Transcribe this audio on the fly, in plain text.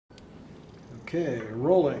Okay,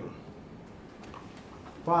 rolling.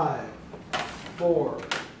 5, 4.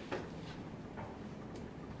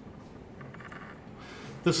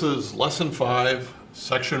 This is Lesson 5,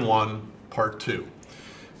 Section 1, Part 2.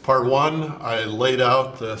 Part 1, I laid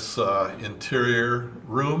out this interior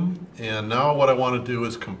room, and now what I want to do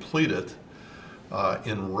is complete it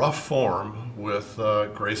in rough form with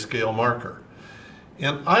grayscale marker.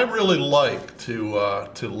 And I really like to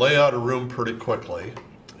lay out a room pretty quickly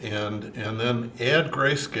and then add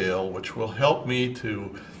grayscale, which will help me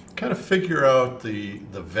to kind of figure out the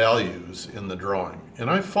values in the drawing. And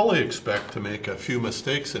I fully expect to make a few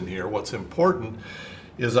mistakes in here. What's important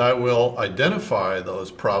is I will identify those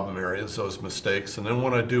problem areas, those mistakes, and then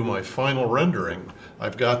when I do my final rendering,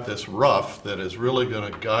 I've got this rough that is really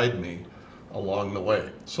going to guide me along the way.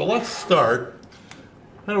 So let's start.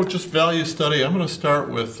 Just value study. I'm going to start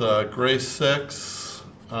with gray 6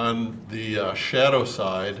 on the shadow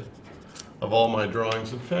side of all my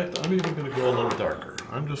drawings. In fact, I'm even going to go a little darker.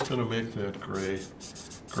 I'm just going to make that gray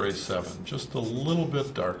 7, just a little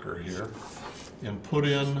bit darker here, and put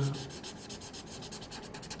in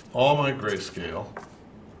all my grayscale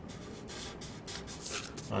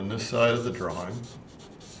on this side of the drawing.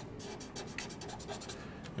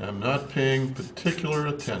 And I'm not paying particular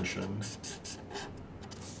attention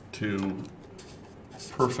to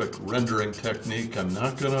perfect rendering technique. I'm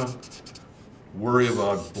not going to worry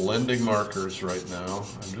about blending markers right now.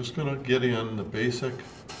 I'm just going to get in the basic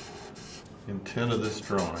intent of this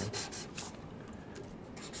drawing.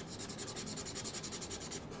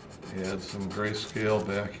 Add some grayscale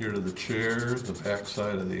back here to the chair, the back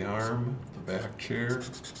side of the arm, the back chair,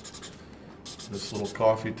 this little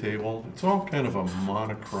coffee table. It's all kind of a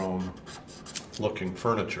monochrome looking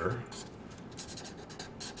furniture.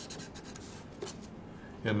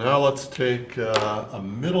 And now let's take a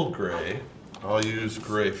middle gray. I'll use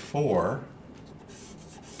gray 4.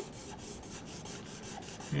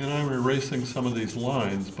 And I'm erasing some of these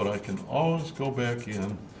lines, but I can always go back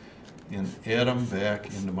in and add them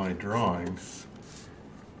back into my drawing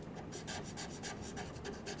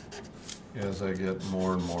as I get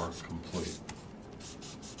more and more complete.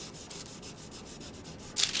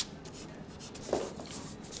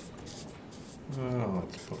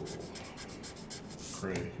 Let's put a little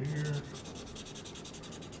gray here.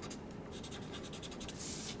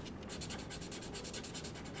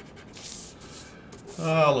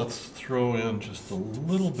 Let's throw in just a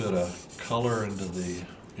little bit of color into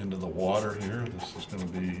the water here. This is going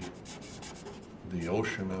to be the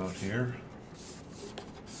ocean out here.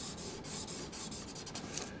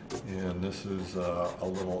 And this is a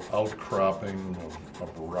little outcropping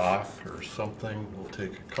of rock or something. We'll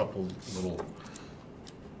take a couple little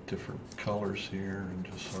different colors here and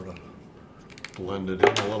just sort of blend it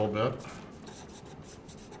in a little bit.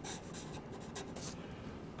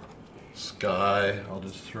 Sky, I'll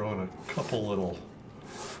just throw in a couple little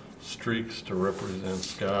streaks to represent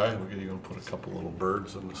sky. We're going to put a couple little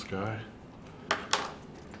birds in the sky.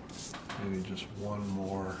 Maybe just one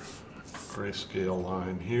more grayscale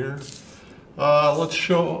line here. Let's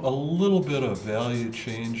show a little bit of value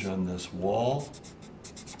change on this wall.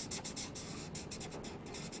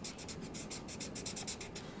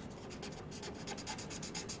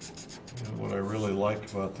 What I really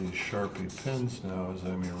like about these Sharpie pens now is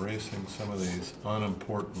I'm erasing some of these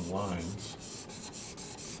unimportant lines.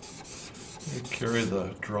 I carry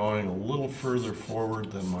the drawing a little further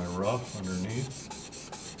forward than my rough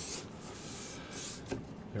underneath.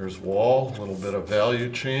 There's wall, a little bit of value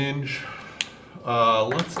change.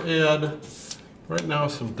 Let's add, right now,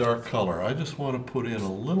 some dark color. I just want to put in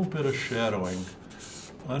a little bit of shadowing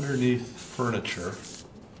underneath furniture.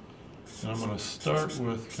 And I'm going to start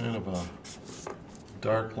with kind of a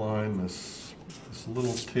dark line. This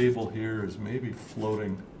little table here is maybe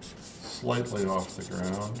floating slightly off the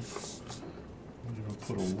ground. I'm going to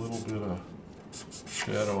put a little bit of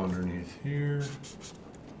shadow underneath here.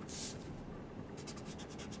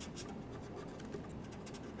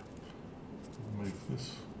 Make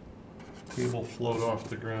this table float off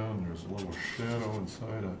the ground. There's a little shadow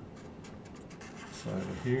inside of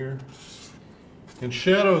here. And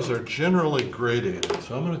shadows are generally gradated,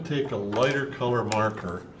 so I'm going to take a lighter color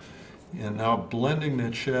marker and now blending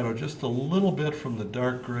that shadow just a little bit from the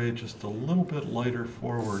dark gray, just a little bit lighter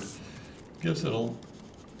forward. Gives it a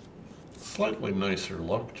slightly nicer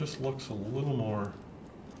look, just looks a little more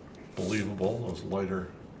believable, those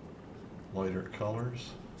lighter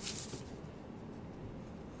colors.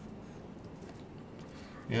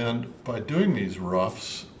 And by doing these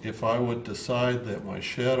roughs, if I would decide that my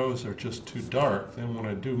shadows are just too dark, then when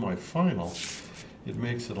I do my final, it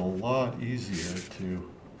makes it a lot easier to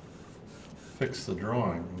fix the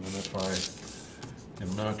drawing. And if I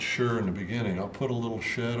am not sure in the beginning, I'll put a little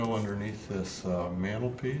shadow underneath this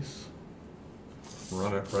mantelpiece,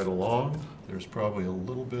 run it right along. There's probably a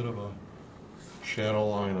little bit of a shadow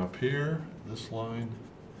line up here, this line,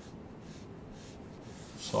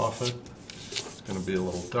 soffit. It's going to be a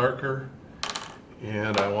little darker.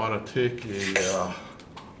 And I want to take a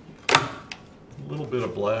little bit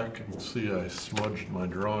of black. You can see I smudged my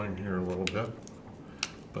drawing here a little bit.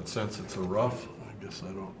 But since it's a rough, I guess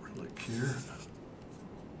I don't really care.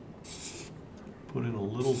 Put in a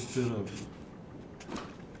little bit of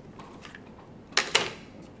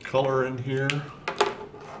color in here. The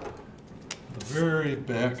very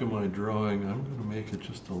back of my drawing, I'm going to make it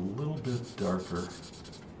just a little bit darker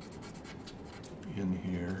in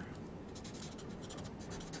here.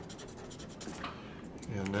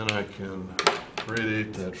 And then I can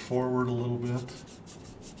gradate that forward a little bit.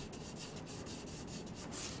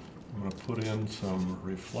 I'm going to put in some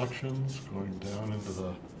reflections going down into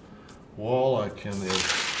the wall. I can, as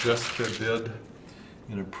Jessica did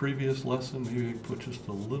in a previous lesson, maybe put just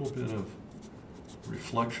a little bit of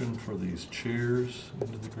reflection for these chairs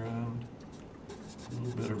into the ground, a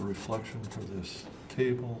little bit of reflection for this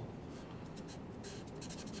table.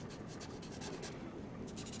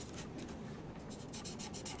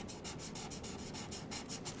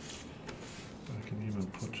 I can even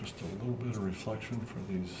put just a little bit of reflection for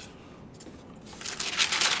these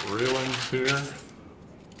railings here.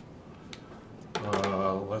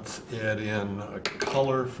 Let's add in a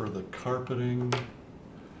color for the carpeting.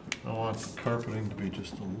 I want the carpeting to be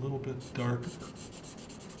just a little bit darker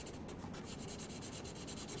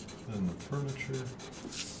than the furniture.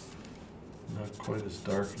 Not quite as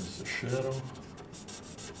dark as the shadow.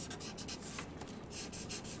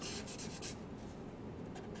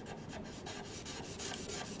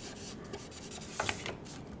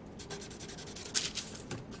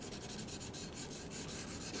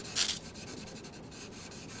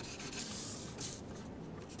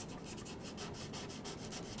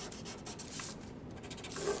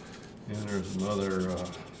 And there's another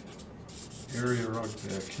area rug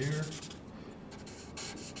back here.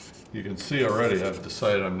 You can see already I've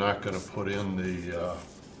decided I'm not going to put in the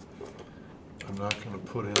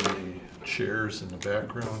chairs in the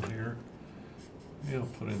background here. Maybe I'll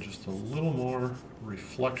put in just a little more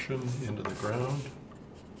reflection into the ground.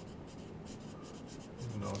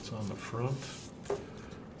 Even though it's on the front.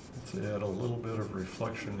 Let's add a little bit of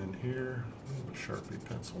reflection in here. The Sharpie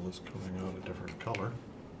pencil is coming out a different color.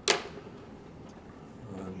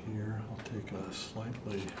 On here, I'll take a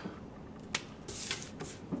slightly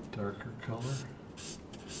darker color.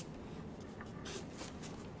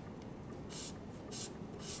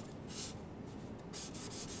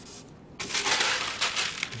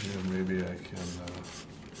 And maybe I can,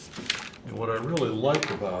 and what I really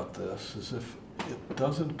like about this is if it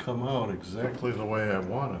doesn't come out exactly the way I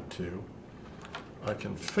want it to, I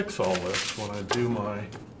can fix all this when I do my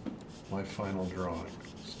final drawing.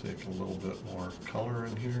 Let's take a little bit more color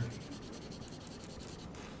in here.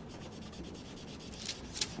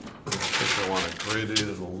 I think I want to gradate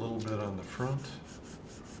it a little bit on the front.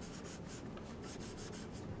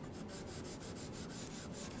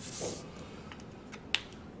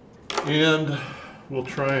 And we'll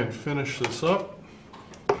try and finish this up.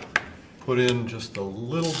 Put in just a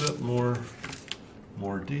little bit more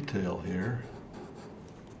detail here.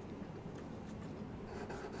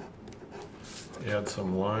 Add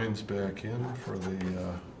some lines back in for the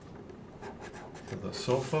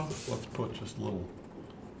sofa. Let's put just a little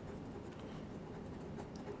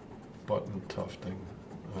button tufting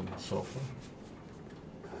on the sofa.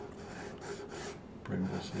 Bring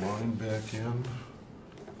this line back in.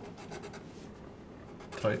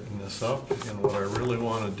 Tighten this up, and what I really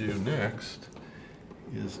want to do next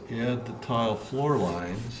is add the tile floor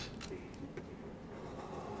lines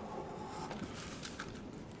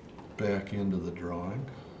back into the drawing.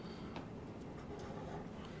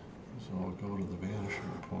 So I'll go to the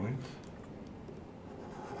vanishing point.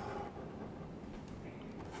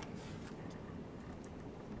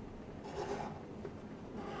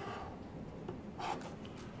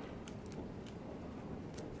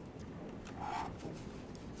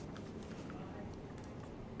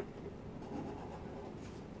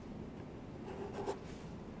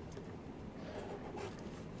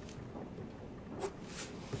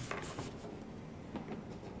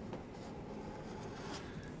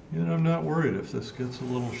 And I'm not worried if this gets a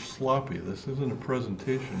little sloppy. This isn't a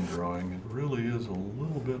presentation drawing. It really is a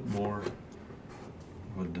little bit more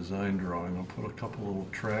of a design drawing. I'll put a couple little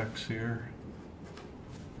tracks here.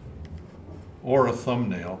 Or a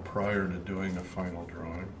thumbnail prior to doing a final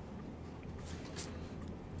drawing.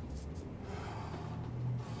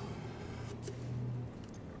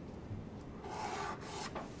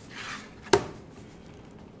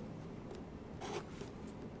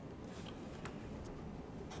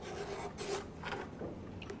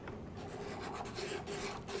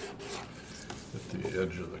 At the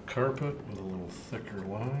edge of the carpet with a little thicker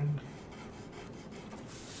line.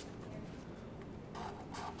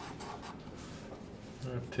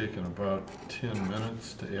 I've taken about 10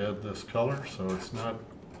 minutes to add this color, so it's not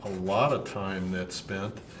a lot of time that's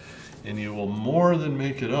spent, and you will more than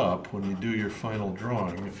make it up when you do your final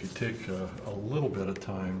drawing if you take a little bit of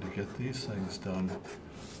time to get these things done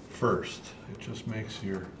first. It just makes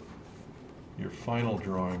your final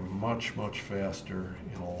drawing much, much faster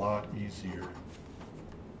and a lot easier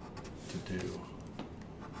to do.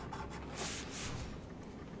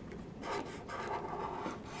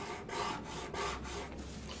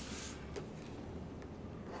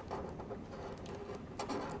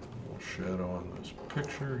 We'll shadow on this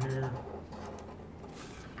picture here.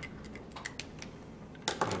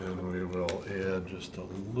 And we will add just a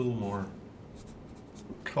little more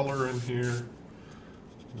color in here,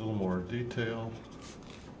 a little more detail.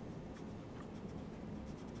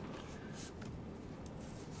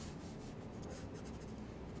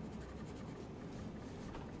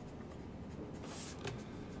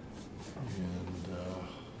 And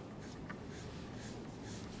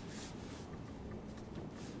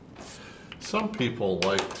some people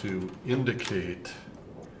like to indicate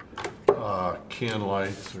can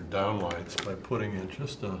lights or down lights by putting in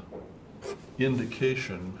just a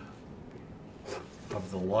indication of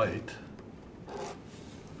the light.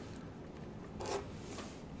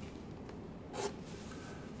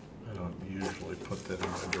 I don't usually put that in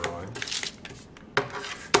my drawing.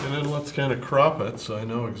 And then let's kind of crop it so I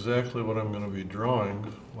know exactly what I'm going to be drawing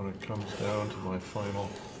when it comes down to my final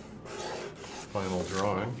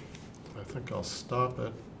drawing. I think I'll stop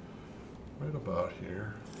it right about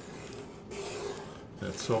here.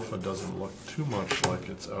 That sofa doesn't look too much like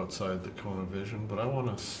it's outside the cone of vision, but I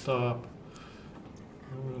want to stop.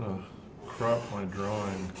 I'm going to crop my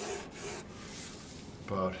drawing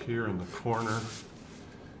about here in the corner,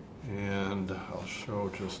 and I'll show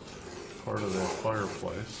just part of that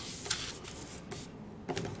fireplace.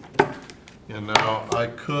 And now I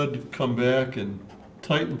could come back and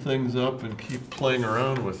tighten things up and keep playing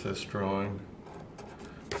around with this drawing,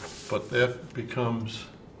 but that becomes,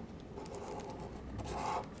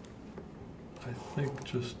 I think,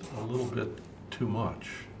 just a little bit too much.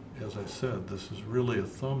 As I said, this is really a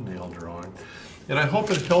thumbnail drawing, and I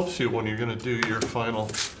hope it helps you when you're going to do your final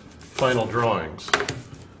drawings.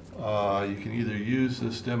 You can either use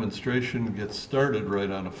this demonstration to get started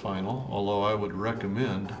right on a final, although I would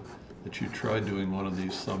recommend that you try doing one of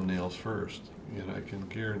these thumbnails first, and I can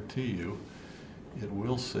guarantee you it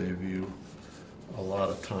will save you a lot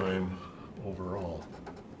of time overall.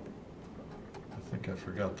 I think I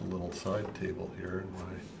forgot the little side table here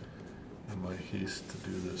in my haste to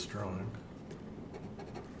do this drawing.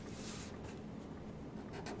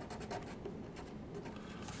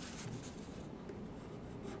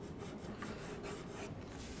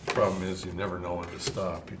 Problem is, you never know when to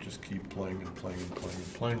stop. You just keep playing and playing and playing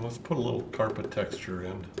and playing. Let's put a little carpet texture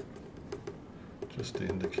in, just to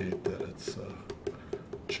indicate that it's a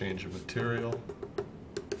change of material.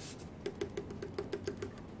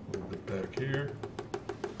 A little bit back here.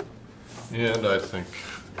 And I think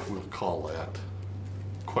we'll call that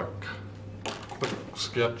quick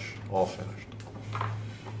sketch, all finished.